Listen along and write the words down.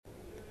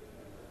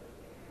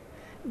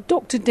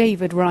Dr.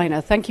 David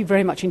Reiner, thank you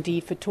very much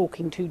indeed for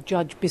talking to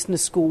Judge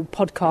Business School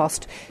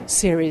podcast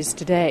series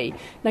today.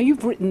 Now,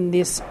 you've written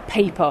this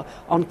paper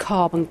on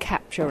carbon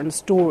capture and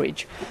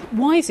storage.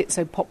 Why is it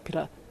so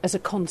popular as a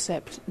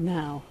concept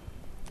now?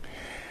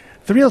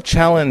 The real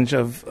challenge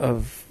of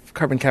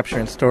carbon capture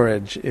and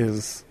storage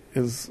is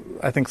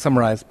I think,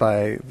 summarized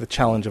by the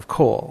challenge of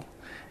coal.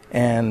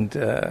 And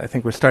I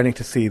think we're starting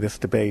to see this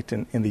debate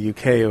in the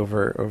UK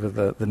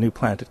over the new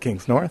plant at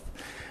King's North.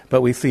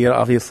 But we see it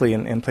obviously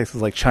in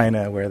places like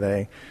China, where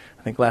they,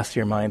 I think last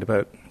year, mined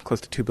about close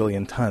to 2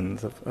 billion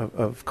tons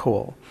of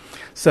coal.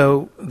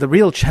 So the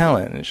real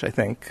challenge, I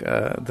think,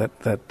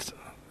 that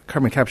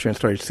carbon capture and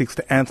storage seeks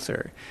to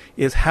answer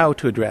is how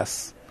to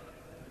address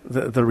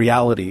the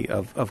reality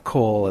of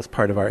coal as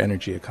part of our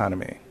energy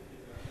economy.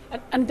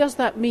 And does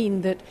that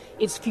mean that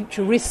it's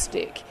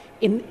futuristic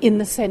in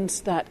the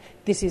sense that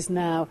this is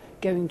now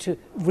going to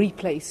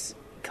replace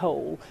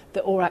coal,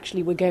 or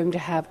actually we're going to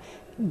have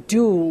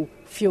dual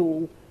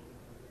fuel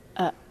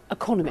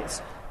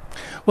economies?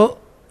 Well,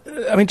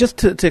 I mean, just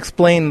to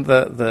explain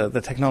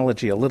the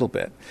technology a little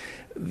bit,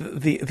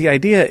 the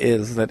idea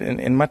is that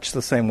in much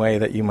the same way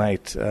that you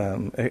might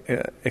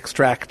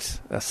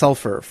extract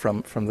sulfur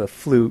from the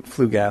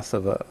flue gas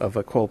of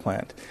a coal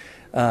plant,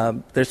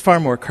 there's far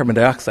more carbon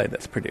dioxide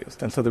that's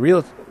produced. And so the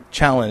real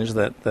challenge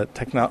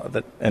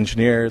that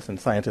engineers and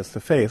scientists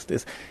have faced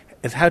is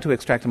how to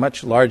extract a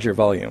much larger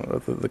volume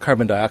of the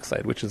carbon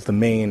dioxide, which is the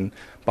main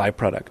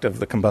byproduct of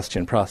the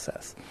combustion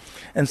process.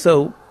 And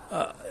so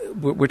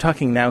we're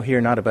talking now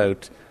here not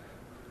about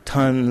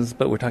tons,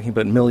 but we're talking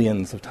about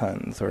millions of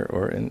tons,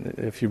 or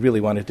if you really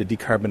wanted to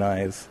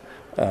decarbonize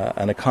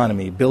an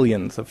economy,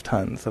 billions of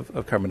tons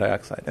of carbon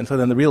dioxide. And so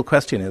then the real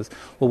question is,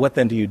 well, what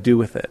then do you do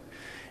with it?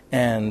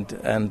 And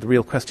the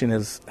real question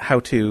is how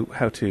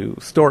to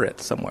store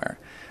it somewhere.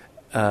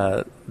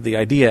 The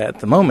idea at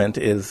the moment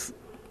is,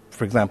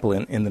 for example,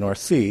 in the North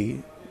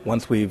Sea,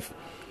 once we've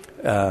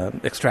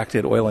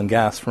extracted oil and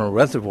gas from a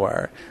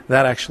reservoir,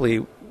 that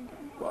actually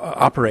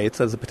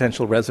operates as a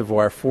potential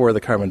reservoir for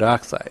the carbon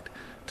dioxide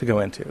to go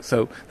into.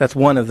 So that's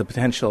one of the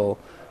potential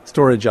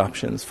storage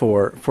options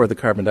for the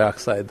carbon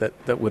dioxide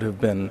that would have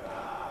been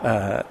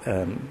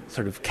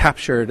sort of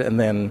captured and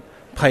then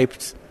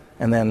piped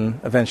and then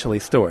eventually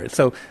stored.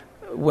 So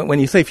when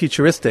you say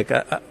futuristic,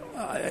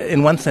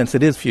 in one sense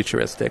it is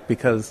futuristic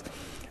because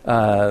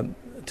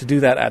to do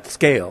that at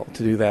scale,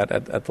 to do that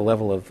at the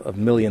level of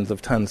millions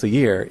of tons a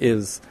year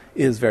is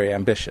very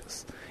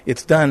ambitious.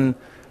 It's done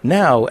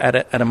now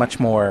at a much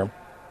more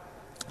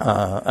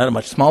at a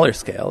much smaller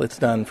scale. It's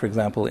done, for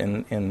example,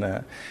 in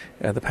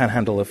the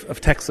panhandle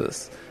of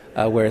Texas,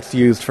 where it's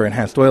used for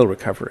enhanced oil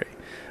recovery.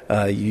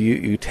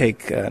 You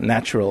take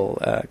natural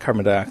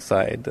carbon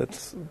dioxide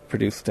that's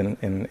produced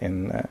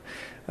in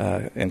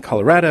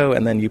Colorado,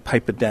 and then you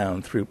pipe it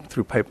down through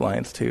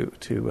pipelines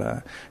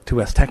to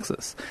West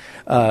Texas.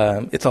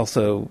 It's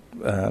also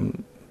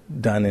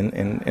done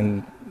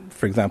in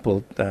for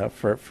example,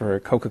 for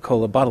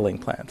Coca-Cola bottling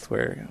plants,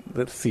 where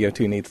the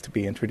CO2 needs to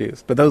be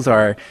introduced. But those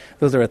are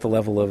at the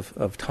level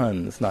of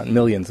tons, not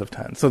millions of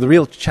tons. So the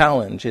real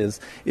challenge is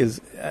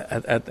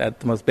at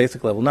the most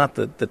basic level, not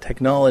the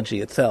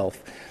technology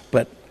itself,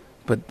 but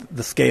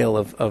the scale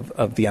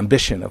of the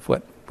ambition of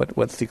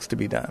what seeks to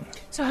be done.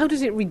 So how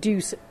does it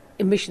reduce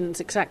emissions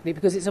exactly?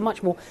 Because it's a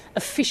much more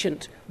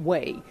efficient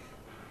way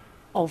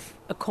of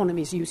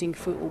economies using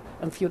fuel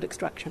and fuel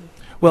extraction.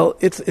 Well,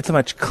 it's a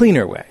much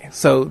cleaner way.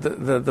 So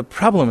the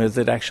problem is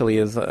it actually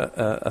is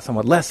a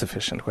somewhat less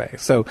efficient way.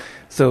 So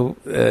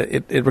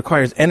it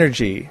requires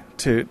energy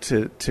to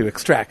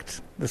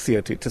extract the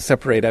CO2, to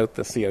separate out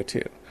the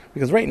CO2.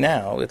 Because right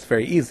now it's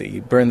very easy.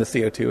 You burn the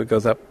CO2,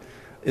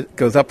 it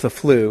goes up the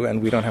flue,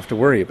 and we don't have to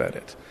worry about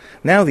it.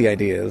 Now the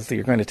idea is that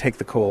you're going to take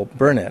the coal,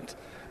 burn it,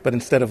 but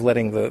instead of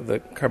letting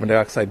the carbon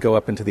dioxide go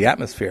up into the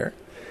atmosphere,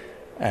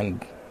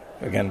 and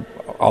again,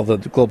 all the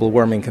global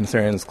warming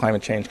concerns,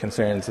 climate change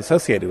concerns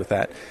associated with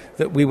that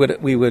we would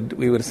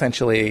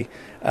essentially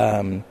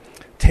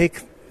take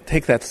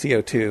that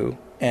CO2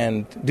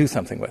 and do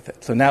something with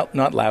it. So now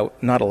not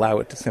allow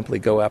it to simply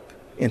go up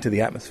into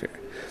the atmosphere.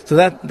 So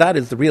that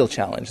is the real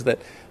challenge, that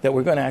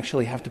we're going to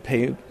actually have to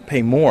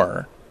pay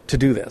more to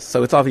do this.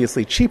 So it's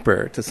obviously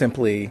cheaper to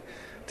simply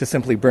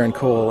burn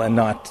coal and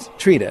not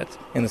treat it.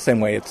 In the same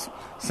way,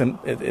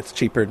 it's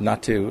cheaper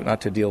not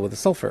to deal with the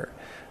sulfur.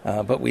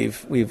 But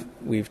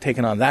we've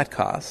taken on that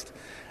cost.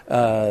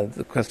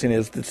 The question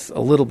is, it's a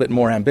little bit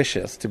more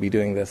ambitious to be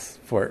doing this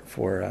for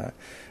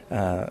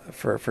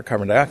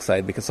carbon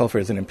dioxide, because sulfur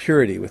is an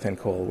impurity within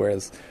coal,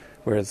 whereas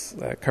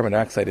carbon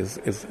dioxide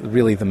is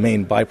really the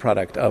main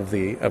byproduct of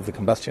the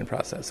combustion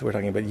process. So we're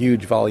talking about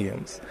huge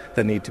volumes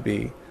that need to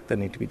be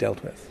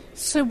dealt with.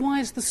 So why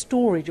is the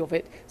storage of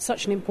it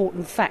such an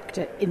important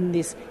factor in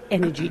this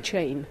energy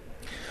chain?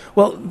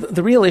 Well,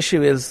 the real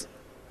issue is.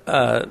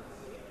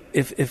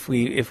 If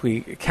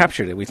we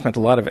captured it, we spent a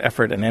lot of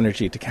effort and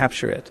energy to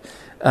capture it.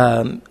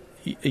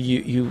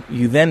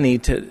 You then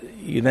need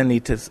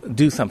to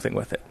do something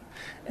with it.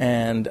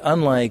 And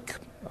unlike,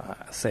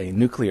 say,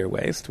 nuclear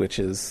waste, which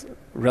is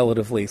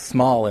relatively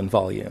small in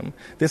volume.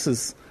 This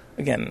is,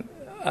 again,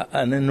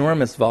 an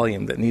enormous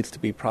volume that needs to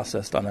be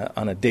processed on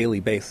a daily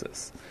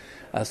basis.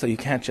 So you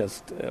can't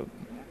just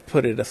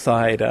put it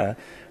aside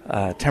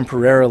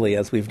temporarily,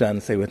 as we've done,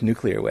 say, with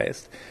nuclear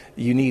waste.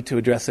 You need to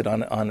address it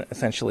on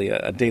essentially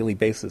a daily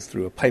basis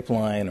through a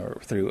pipeline or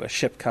through a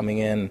ship coming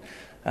in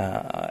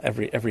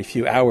every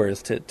few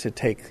hours to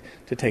take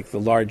the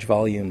large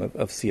volume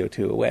of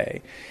CO2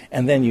 away.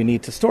 And then you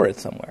need to store it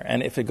somewhere.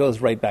 And if it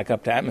goes right back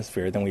up to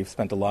atmosphere, then we've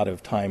spent a lot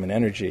of time and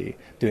energy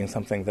doing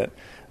something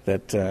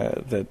that's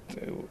a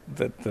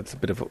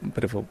bit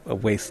of a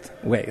waste.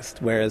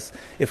 Whereas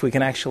if we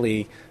can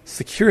actually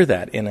secure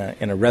that in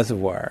a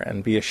reservoir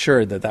and be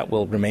assured that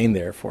will remain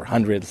there for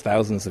hundreds,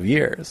 thousands of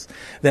years,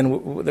 then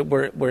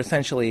we're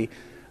essentially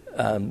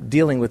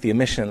dealing with the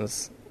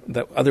emissions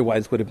that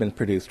otherwise would have been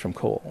produced from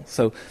coal.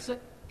 So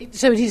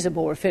it is a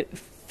more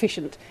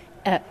efficient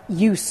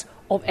use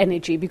of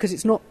energy because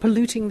it's not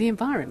polluting the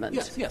environment.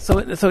 Yes.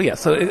 So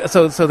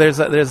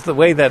there's the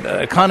way that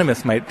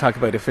economists might talk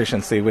about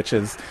efficiency, which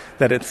is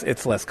that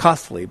it's less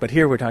costly. But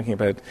here we're talking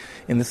about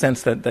in the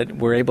sense that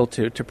we're able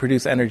to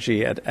produce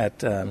energy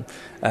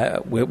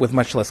with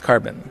much less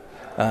carbon.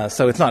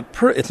 So it's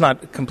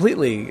not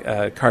completely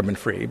carbon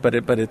free, but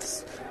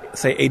it's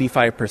say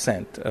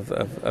 85%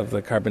 of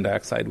the carbon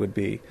dioxide would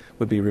be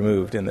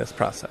removed in this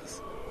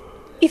process.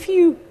 If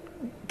you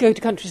go to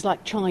countries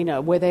like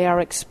China, where they are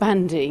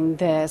expanding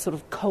their sort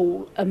of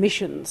coal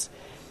emissions,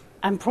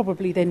 and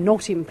probably they're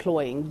not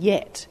employing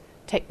yet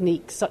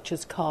techniques such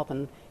as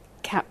carbon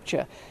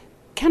capture,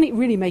 can it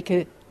really make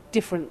a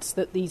difference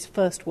that these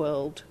first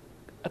world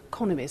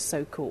economies,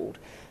 so-called,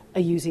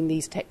 are using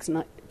these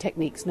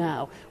techniques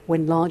now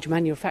when large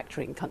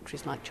manufacturing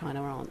countries like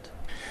China aren't?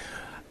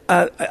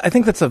 I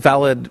think that's a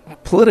valid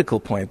political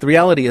point. The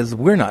reality is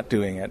we're not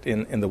doing it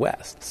in the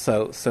West.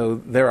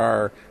 So there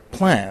are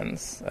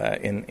plans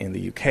in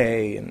the UK,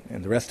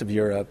 in the rest of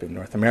Europe, in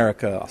North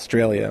America,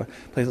 Australia,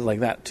 places like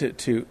that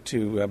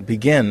to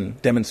begin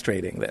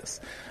demonstrating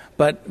this.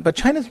 But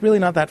China's really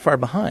not that far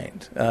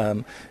behind.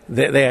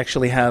 They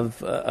actually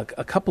have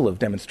a couple of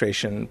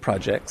demonstration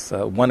projects,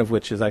 one of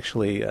which is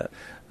actually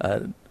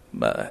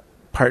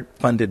part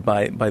funded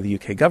by the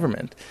UK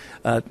government,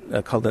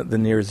 called the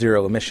Near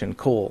Zero Emission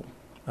Coal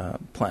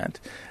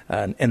plant,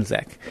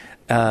 NZEC.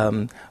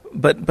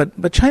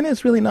 But China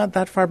is really not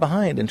that far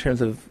behind in terms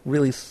of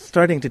really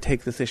starting to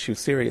take this issue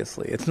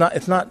seriously. It's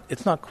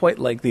not quite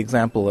like the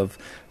example of,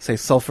 say,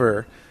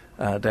 sulfur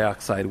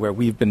dioxide, where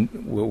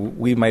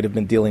we might have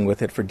been dealing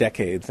with it for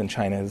decades, and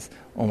China is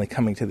only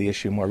coming to the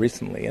issue more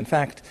recently. In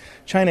fact,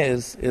 China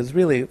is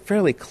really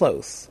fairly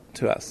close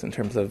to us in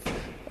terms of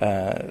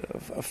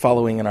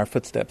following in our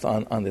footsteps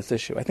on this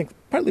issue. I think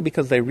partly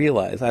because they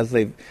realize as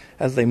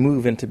they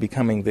move into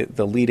becoming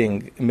the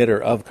leading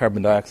emitter of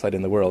carbon dioxide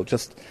in the world,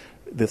 just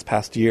this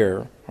past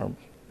year, or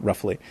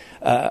roughly,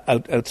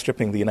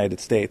 outstripping the United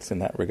States in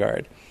that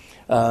regard.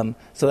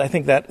 So I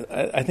think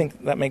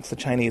that makes the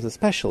Chinese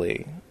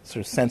especially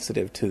sort of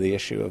sensitive to the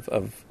issue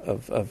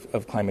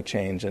of climate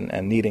change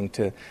and needing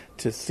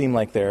to seem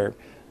like they're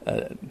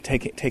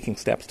taking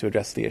steps to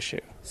address the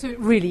issue. So it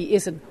really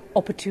is an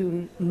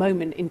opportune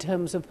moment in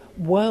terms of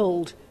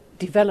world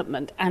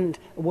development and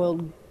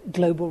world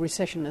global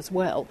recession as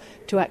well,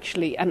 to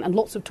actually, and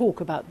lots of talk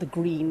about the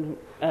green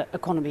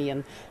economy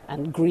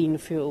and green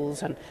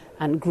fuels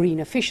and green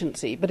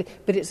efficiency, but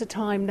it's a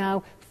time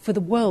now for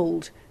the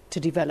world to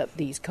develop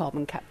these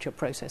carbon capture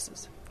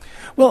processes.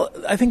 Well,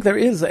 I think there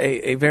is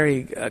a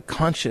very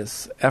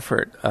conscious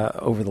effort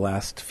over the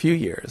last few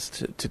years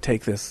to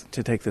take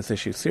this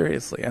issue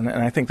seriously, and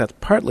I think that's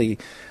partly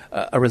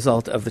a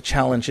result of the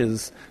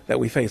challenges that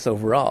we face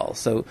overall.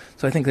 So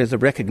I think there's a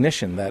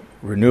recognition that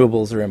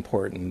renewables are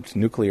important,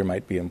 nuclear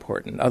might be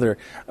important, other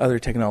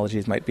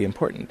technologies might be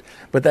important,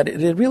 but that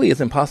it really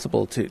is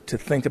impossible to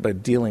think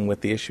about dealing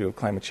with the issue of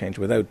climate change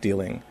without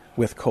dealing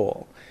with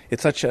coal.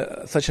 It's such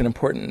an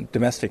important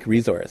domestic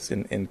resource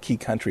in key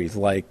countries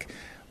like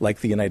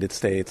the United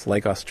States,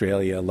 like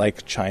Australia,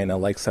 like China,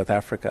 like South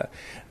Africa,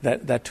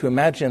 that to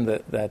imagine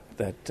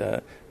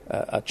that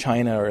a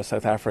China or a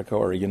South Africa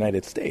or a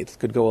United States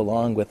could go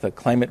along with a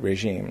climate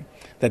regime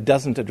that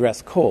doesn't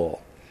address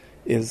coal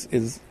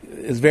is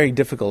very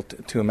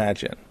difficult to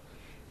imagine.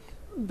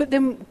 But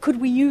then could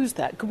we use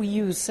that? Could we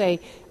use, say,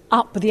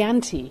 up the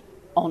ante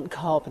on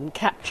carbon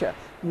capture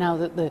now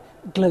that the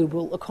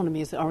global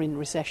economies are in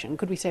recession?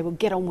 Could we say, well,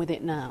 get on with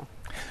it now?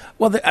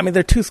 Well, there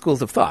are two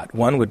schools of thought.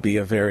 One would be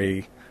a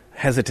very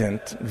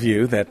hesitant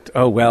view that,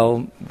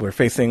 we're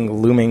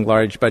facing looming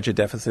large budget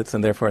deficits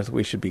and therefore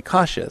we should be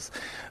cautious.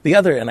 The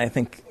other, and I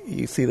think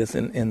you see this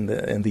in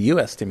the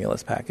U.S.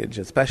 stimulus package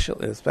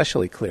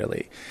especially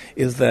clearly,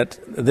 is that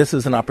this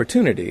is an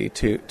opportunity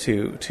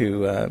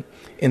to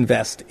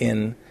invest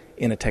in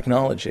a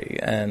technology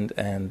and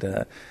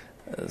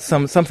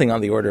something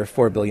on the order of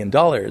 $4 billion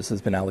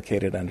has been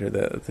allocated under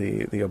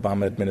the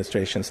Obama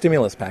administration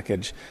stimulus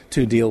package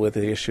to deal with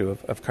the issue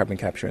of carbon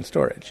capture and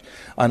storage.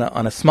 On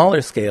a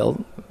smaller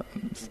scale,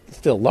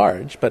 still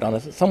large, but on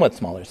a somewhat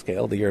smaller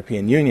scale, the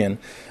European Union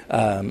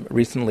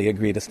recently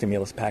agreed a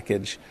stimulus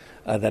package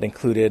that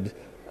included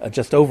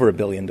just over $1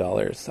 billion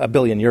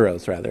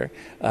euros rather,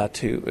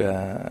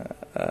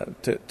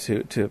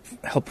 to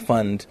help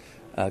fund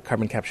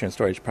carbon capture and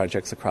storage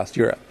projects across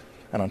Europe.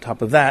 And on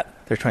top of that,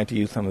 they're trying to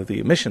use some of the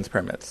emissions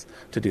permits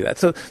to do that.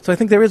 So I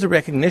think there is a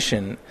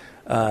recognition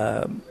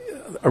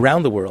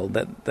around the world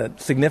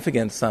that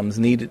significant sums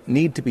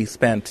need to be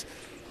spent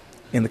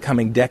in the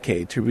coming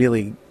decade to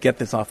really get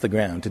this off the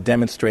ground, to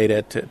demonstrate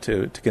it,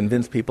 to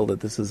convince people that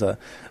this is a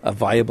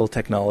viable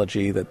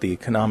technology, that the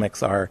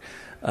economics are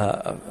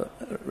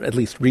at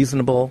least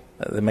reasonable.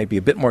 They might be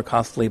a bit more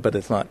costly, but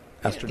it's not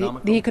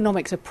astronomical. The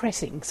economics are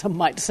pressing, some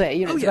might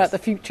say. It's about the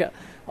future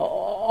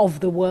of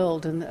the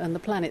world and the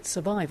planet's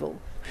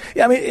survival.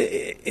 Yeah, I mean,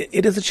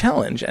 it is a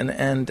challenge, and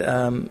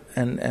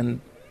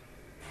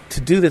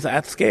to do this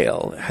at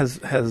scale has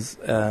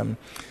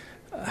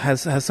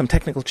some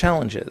technical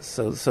challenges.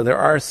 So there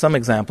are some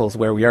examples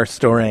where we are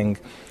storing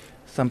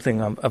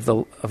something of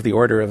the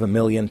order of 1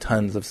 million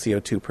tons of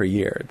CO2 per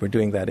year. We're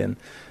doing that in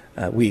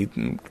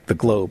the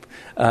globe.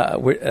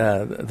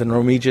 The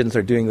Norwegians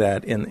are doing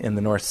that in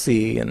the North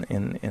Sea,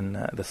 in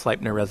the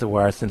Sleipner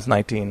Reservoir since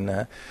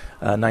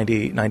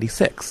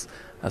 1996.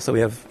 So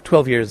we have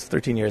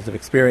 13 years of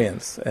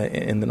experience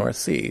in the North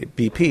Sea.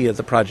 BP is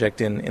a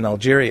project in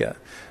Algeria,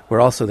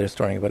 where also they're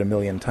storing about 1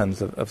 million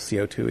tons of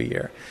CO2 a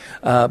year.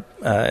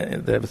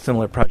 They have a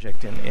similar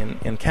project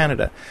in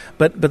Canada.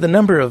 But the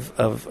number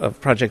of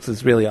projects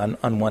is really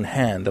on one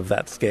hand of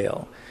that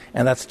scale.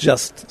 And that's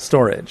just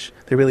storage.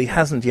 There really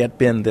hasn't yet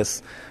been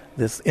this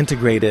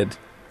integrated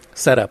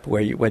setup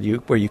where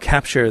you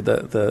capture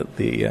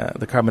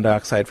the carbon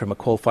dioxide from a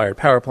coal-fired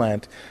power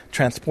plant,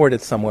 transport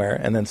it somewhere,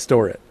 and then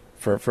store it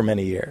for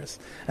many years.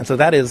 And so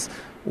that is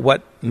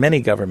what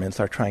many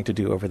governments are trying to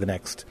do over the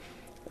next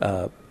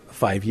 5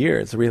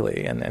 years,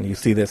 really. And you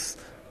see this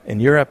in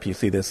Europe, you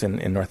see this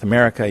in North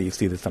America, you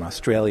see this in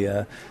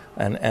Australia,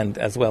 and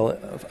as well,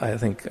 I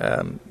think,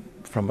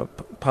 from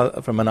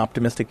an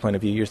optimistic point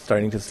of view, you're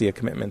starting to see a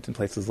commitment in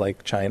places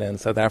like China and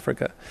South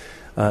Africa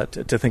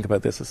to think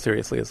about this as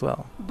seriously as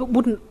well. But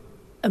wouldn't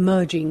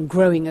emerging,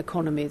 growing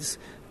economies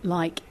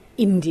like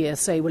India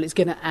say, well, it's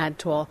going to add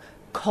to our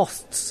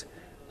costs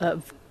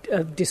of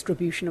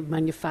distribution, of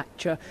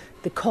manufacture,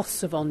 the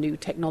costs of our new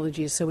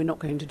technologies, so we're not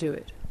going to do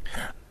it?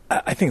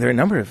 I think there are a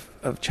number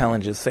of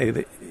challenges, say,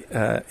 that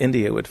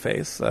India would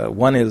face.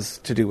 One is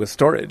to do with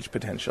storage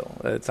potential.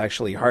 It's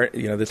actually hard,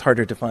 it's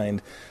harder to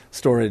find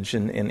storage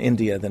in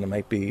India than it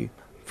might be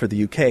for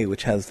the UK,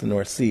 which has the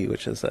North Sea,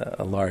 which is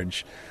a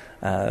large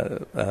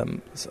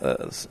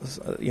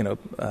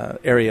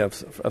area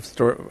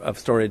of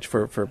storage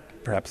for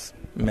perhaps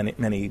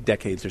many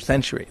decades or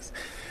centuries.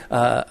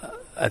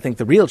 I think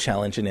the real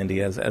challenge in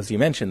India, as you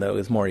mentioned, though,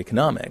 is more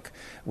economic,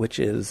 which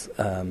is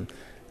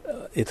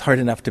it's hard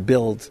enough to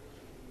build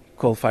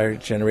coal-fired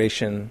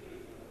generation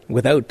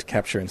without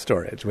capture and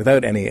storage,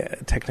 without any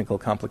technical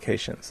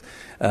complications.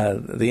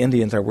 The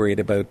Indians are worried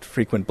about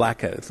frequent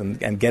blackouts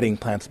and getting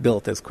plants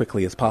built as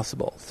quickly as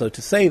possible. So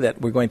to say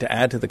that we're going to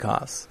add to the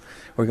costs,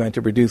 we're going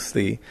to reduce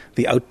the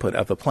output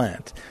of a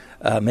plant,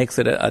 makes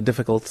it a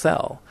difficult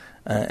sell.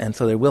 And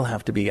so there will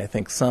have to be, I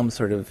think, some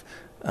sort of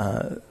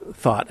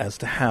thought as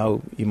to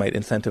how you might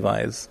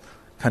incentivize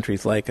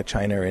countries like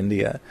China or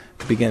India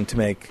to begin to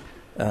make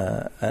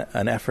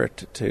an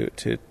effort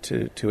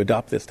to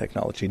adopt this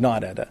technology,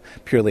 not at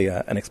purely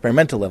an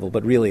experimental level,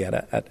 but really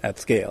at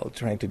scale,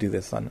 trying to do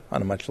this on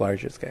a much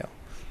larger scale.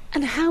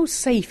 And how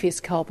safe is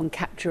carbon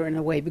capture in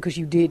a way? Because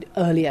you did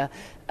earlier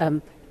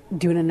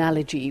do an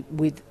analogy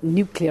with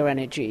nuclear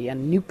energy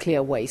and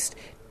nuclear waste.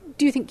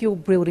 Do you think you're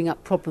building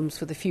up problems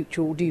for the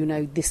future, or do you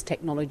know this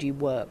technology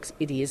works,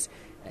 it is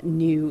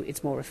new,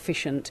 it's more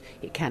efficient,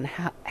 it can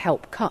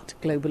help cut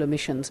global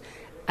emissions,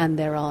 and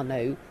there are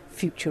no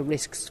future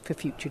risks for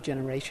future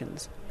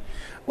generations?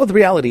 Well, the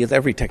reality is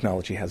every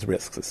technology has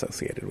risks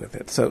associated with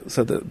it. So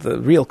the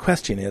real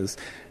question is,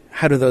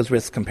 how do those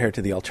risks compare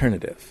to the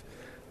alternative?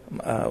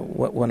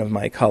 One of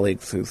my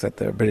colleagues who's at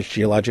the British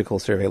Geological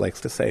Survey likes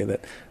to say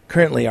that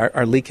currently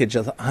our leakage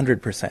is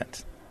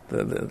 100%.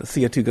 The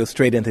CO2 goes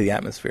straight into the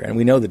atmosphere, and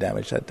we know the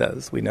damage that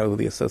does. We know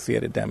the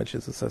associated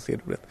damages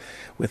associated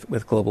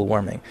with global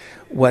warming.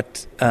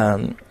 What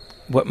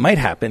might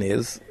happen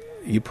is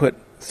you put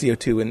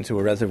CO2 into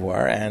a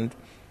reservoir, and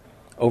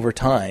over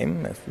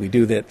time, if we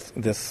do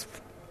this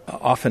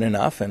often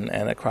enough and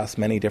across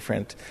many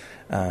different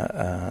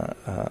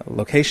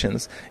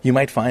locations, you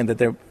might find that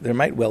there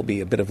might well be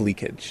a bit of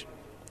leakage.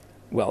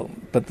 Well,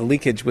 but the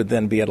leakage would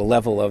then be at a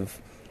level of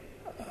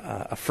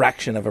a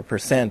fraction of a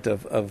percent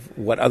of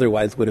what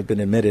otherwise would have been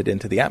emitted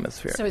into the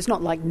atmosphere. So it's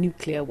not like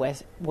nuclear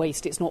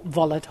waste, it's not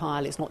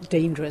volatile, it's not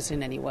dangerous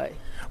in any way?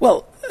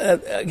 Well,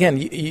 again,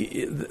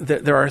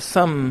 there are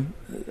some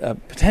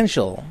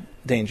potential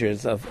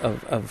dangers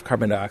of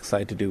carbon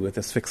dioxide to do with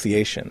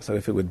asphyxiation. So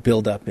if it would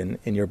build up in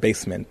your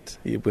basement,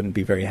 you wouldn't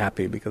be very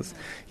happy because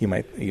you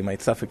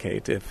might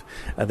suffocate. If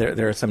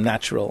there are some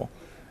natural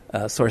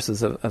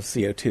sources of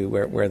CO2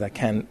 where that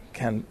can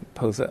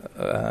pose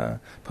a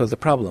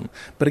problem.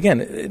 But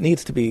again, it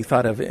needs to be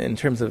thought of in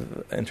terms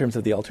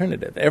of the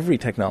alternative. Every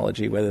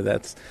technology, whether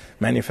that's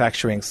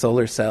manufacturing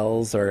solar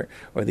cells or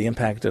the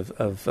impact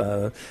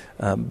of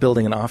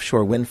building an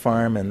offshore wind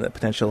farm and the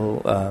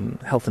potential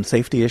health and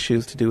safety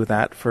issues to do with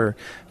that for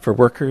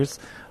workers.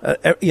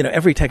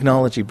 Every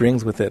technology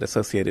brings with it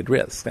associated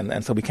risks,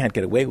 and so we can't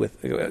get away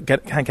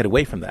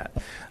from that.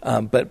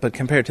 But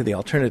compared to the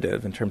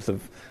alternative, in terms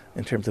of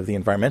the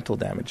environmental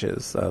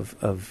damages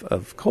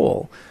of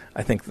coal,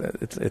 I think that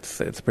it's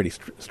a pretty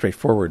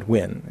straightforward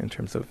win in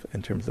terms of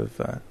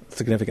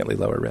significantly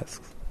lower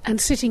risks. And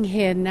sitting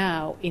here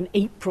now in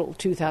April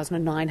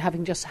 2009,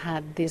 having just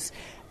had this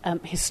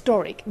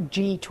historic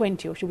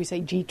G20, or should we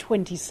say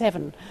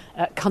G27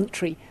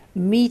 country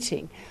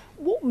meeting,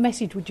 what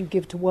message would you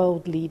give to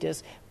world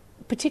leaders,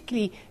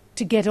 particularly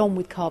to get on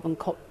with carbon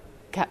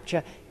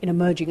capture in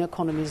emerging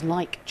economies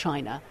like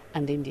China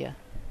and India?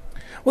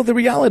 Well, the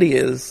reality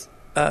is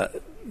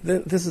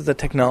this is a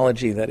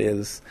technology that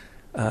is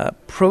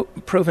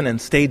proven in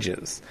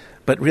stages,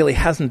 but really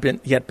hasn't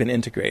yet been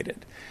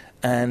integrated.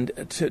 And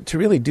to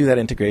really do that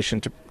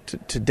integration,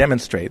 to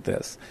demonstrate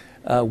this,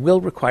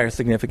 will require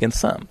significant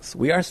sums.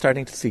 We are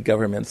starting to see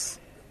governments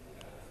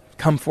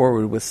come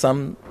forward with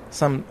some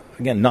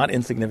again, not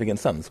insignificant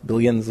sums.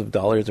 Billions of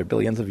dollars or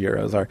billions of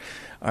euros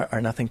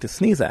are nothing to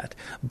sneeze at.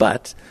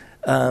 But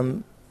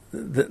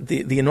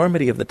the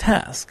enormity of the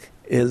task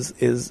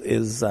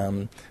is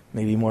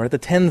maybe more at the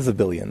tens of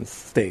billions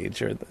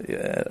stage,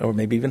 or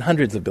maybe even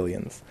hundreds of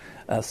billions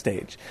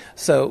stage.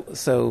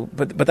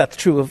 But that's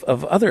true of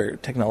other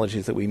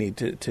technologies that we need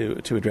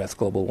to address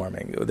global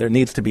warming. There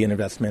needs to be an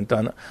investment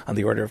on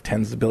the order of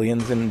tens of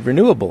billions in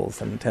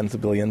renewables and tens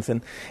of billions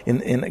in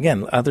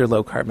again other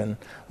low carbon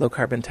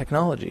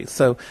technologies.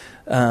 So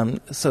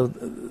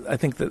I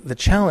think that the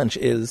challenge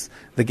is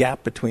the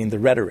gap between the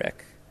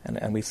rhetoric.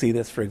 And we see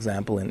this, for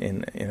example,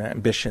 in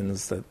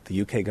ambitions that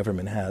the UK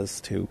government has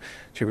to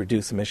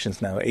reduce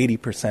emissions now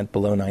 80%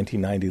 below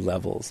 1990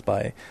 levels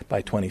by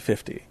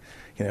 2050.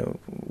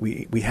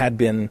 We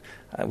had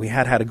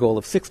had a goal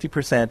of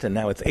 60%, and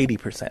now it's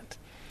 80%.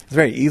 It's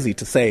very easy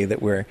to say that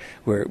we're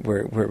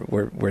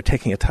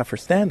taking a tougher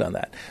stand on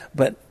that,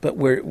 but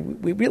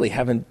we really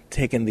haven't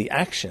taken the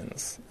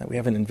actions. We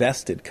haven't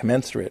invested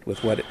commensurate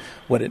with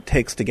what it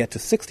takes to get to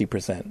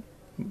 60%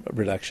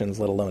 reductions,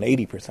 let alone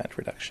 80%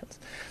 reductions.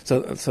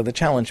 So the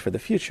challenge for the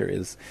future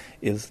is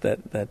that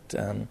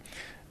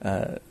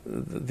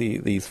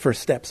these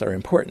first steps are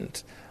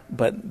important,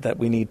 but that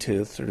we need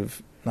to sort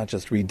of not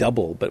just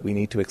redouble, but we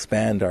need to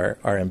expand our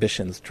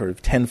ambitions sort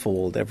of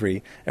tenfold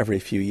every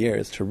few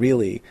years to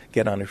really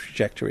get on a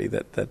trajectory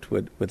that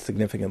would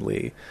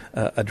significantly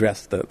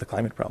address the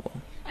climate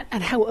problem.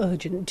 And how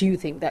urgent do you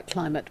think that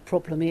climate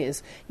problem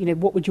is?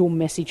 What would your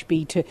message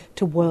be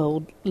to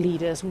world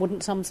leaders? And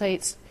wouldn't some say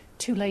it's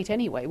too late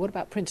anyway? What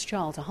about Prince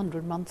Charles,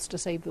 100 months to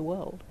save the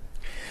world?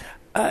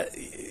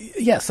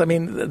 Yes, I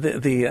mean,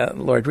 the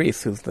Lord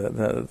Rees, who's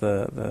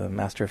the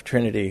Master of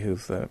Trinity,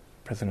 who's the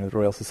President of the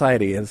Royal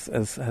Society, has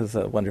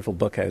a wonderful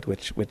book out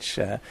which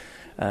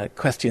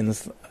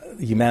questions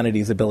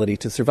humanity's ability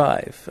to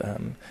survive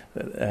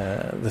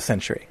the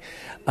century.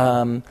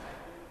 In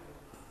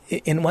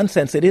one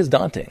sense, it is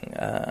daunting.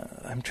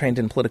 I'm trained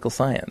in political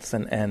science,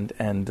 and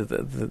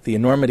the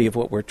enormity of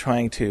what we're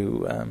trying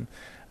to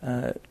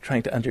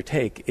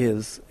undertake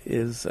is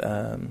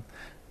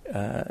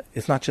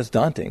not just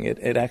daunting.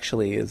 It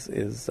actually is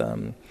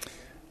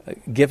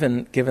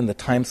given the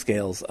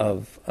timescales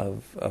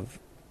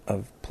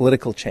of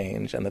political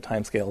change and the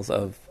timescales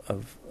of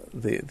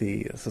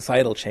the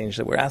societal change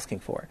that we're asking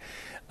for.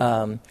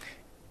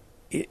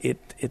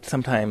 It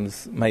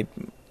sometimes might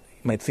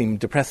seem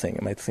depressing.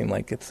 It might seem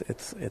like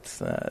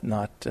it's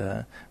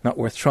not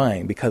worth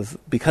trying because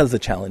the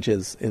challenge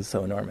is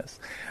so enormous.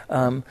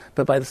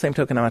 But by the same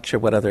token, I'm not sure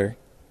what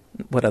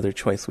other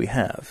choice we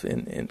have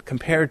in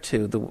compared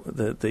to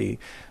the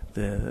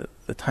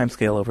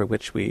timescale over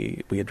which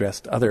we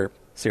addressed other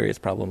serious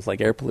problems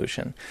like air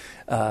pollution.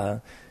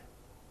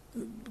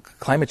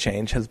 Climate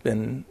change has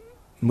been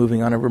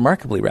moving on a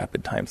remarkably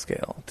rapid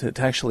timescale to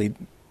actually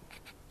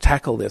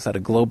tackle this at a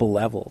global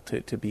level,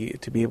 to be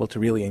able to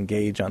really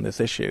engage on this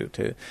issue,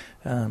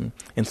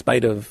 in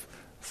spite of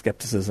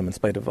skepticism, in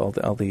spite of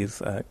all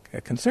these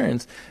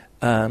concerns.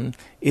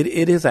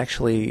 It is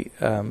actually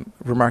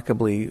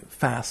remarkably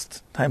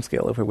fast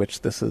timescale over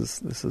which this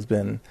has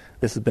been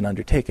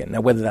undertaken.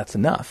 Now, whether that's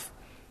enough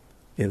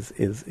is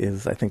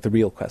I think the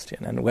real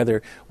question, and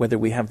whether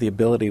we have the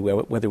ability,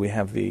 whether we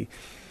have the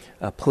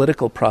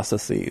political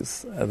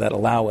processes that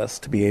allow us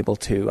to be able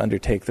to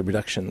undertake the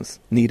reductions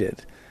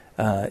needed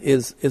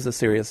is a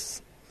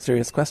serious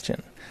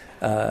question.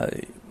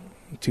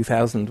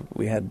 2000,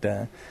 we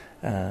had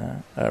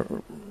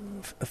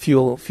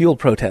fuel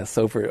protests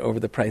over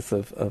the price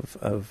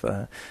of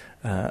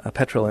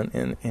petrol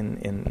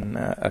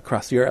in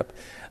across Europe,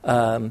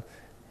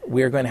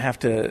 we are going to have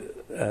to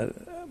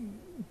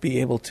be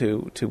able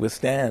to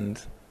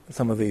withstand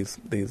some of these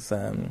these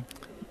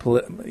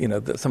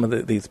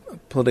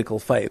political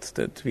fights,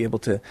 to be able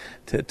to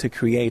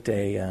create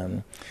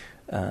a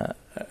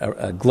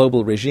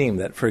global regime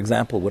that, for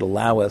example, would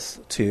allow us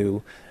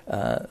to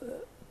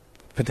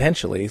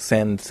potentially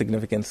send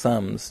significant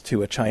sums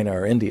to a China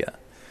or India.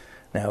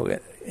 Now,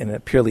 in a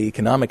purely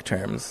economic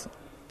terms,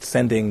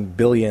 sending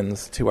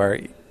billions to our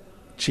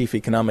chief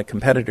economic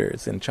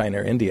competitors in China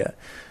or India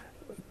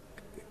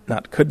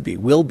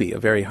will be a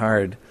very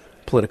hard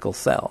political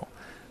sell.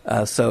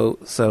 So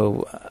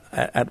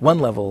at one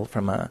level,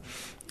 from a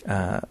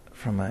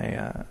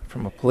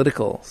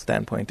political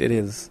standpoint, it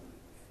is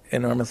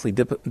enormously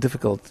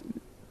difficult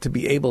to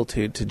be able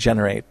to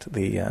generate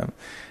the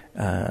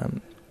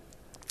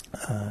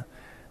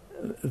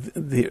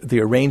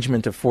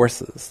arrangement of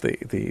forces,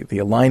 the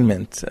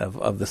alignment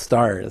of the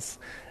stars,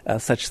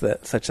 such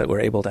that we're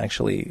able to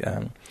actually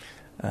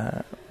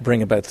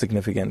bring about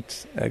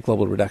significant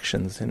global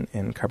reductions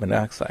in carbon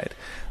dioxide.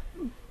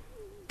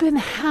 Then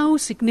how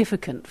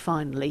significant,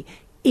 finally,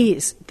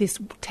 is this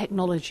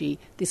technology,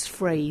 this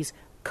phrase,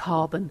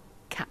 carbon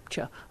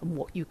capture, and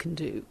what you can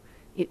do,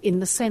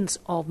 in the sense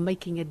of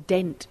making a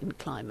dent in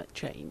climate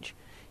change,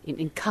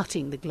 in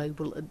cutting the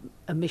global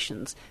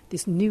emissions?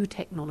 This new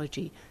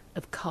technology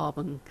of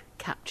carbon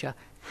capture,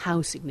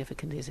 how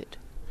significant is it?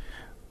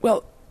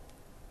 Well,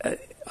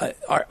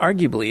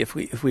 arguably,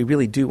 if we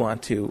really do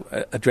want to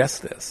address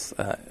this,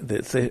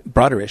 the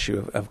broader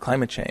issue of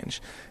climate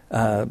change,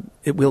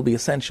 it will be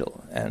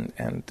essential,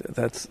 and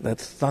that's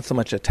not so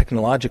much a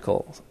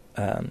technological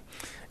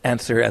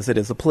answer as it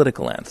is a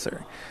political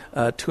answer.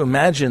 To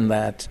imagine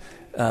that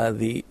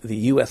the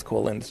U.S.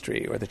 coal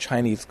industry or the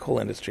Chinese coal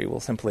industry will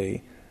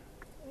simply,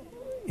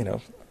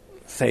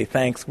 say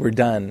thanks, we're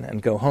done,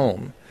 and go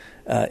home,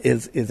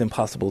 is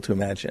impossible to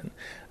imagine.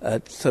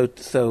 So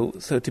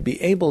to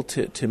be able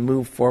to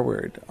move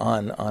forward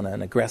on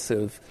an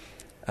aggressive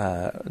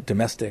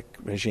domestic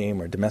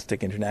regime or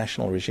domestic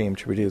international regime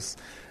to reduce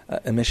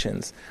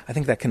emissions, I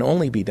think that can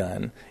only be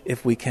done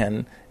if we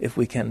can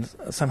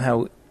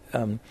somehow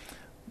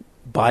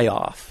buy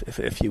off,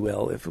 if you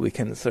will, if we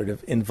can sort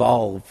of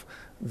involve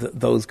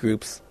those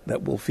groups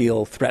that will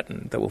feel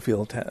threatened, that will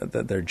feel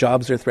that their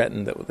jobs are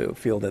threatened, that will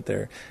feel that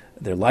their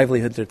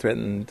livelihoods are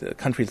threatened,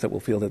 countries that will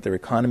feel that their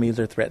economies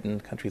are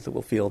threatened, countries that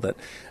will feel that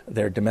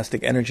their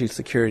domestic energy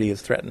security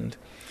is threatened.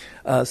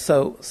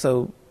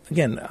 So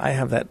again, I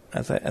have that,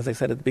 as I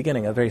said at the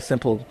beginning, a very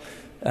simple,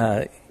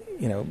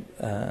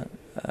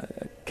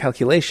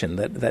 calculation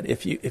that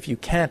if you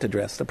can't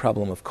address the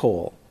problem of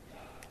coal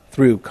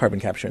through carbon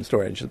capture and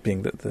storage as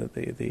being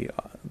the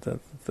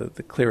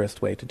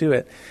clearest way to do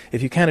it,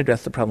 if you can't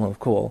address the problem of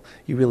coal,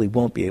 you really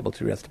won't be able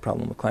to address the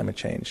problem of climate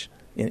change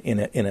in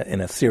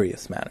a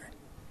serious manner.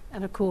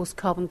 And of course,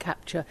 carbon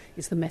capture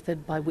is the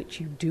method by which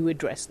you do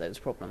address those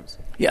problems.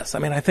 Yes, I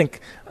mean, I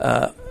think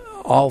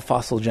all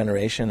fossil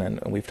generation,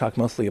 and we've talked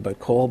mostly about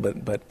coal,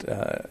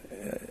 but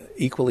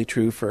equally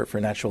true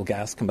for natural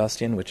gas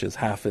combustion, which is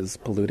half as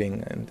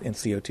polluting in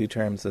CO2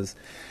 terms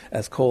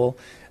as coal,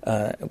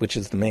 which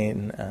is the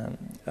main,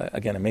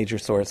 again, a major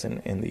source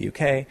in the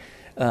UK.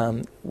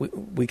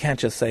 We can't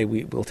just say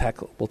we'll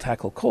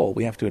tackle coal.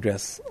 We have to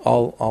address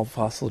all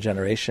fossil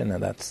generation,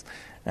 and that's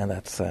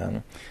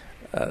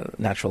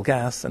natural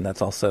gas, and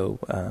that's also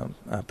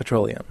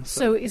petroleum.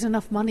 So is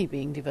enough money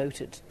being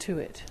devoted to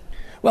it?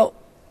 Well,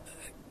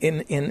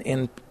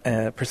 in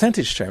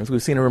percentage terms,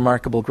 we've seen a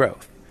remarkable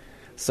growth.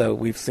 So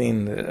we've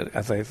seen,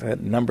 as I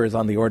said, numbers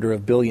on the order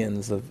of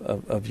billions of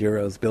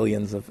euros,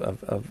 billions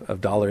of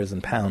dollars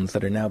and pounds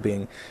that are now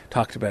being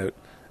talked about,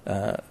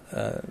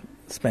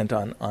 spent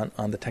on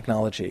the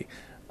technology.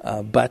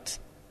 But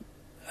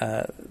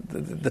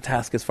the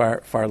task is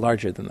far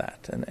larger than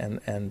that,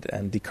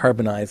 and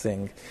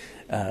decarbonizing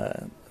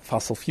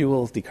fossil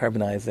fuels,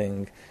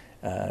 decarbonizing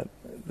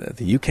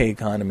the UK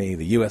economy,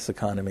 the US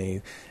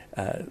economy,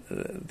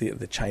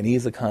 the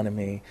Chinese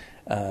economy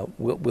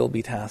will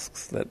be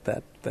tasks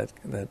that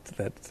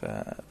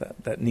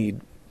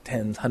need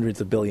tens, hundreds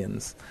of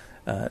billions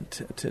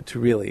to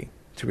really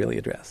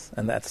address,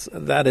 and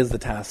that is the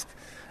task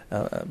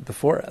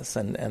before us,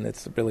 and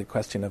it's really a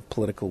question of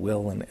political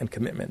will and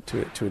commitment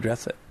to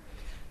address it.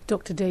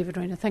 Dr. David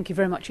Reiner, thank you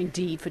very much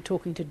indeed for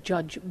talking to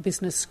Judge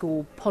Business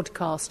School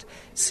podcast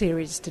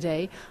series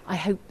today. I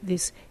hope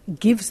this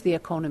gives the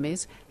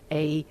economies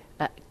a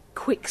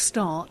quick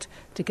start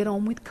to get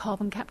on with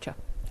carbon capture.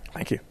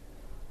 Thank you.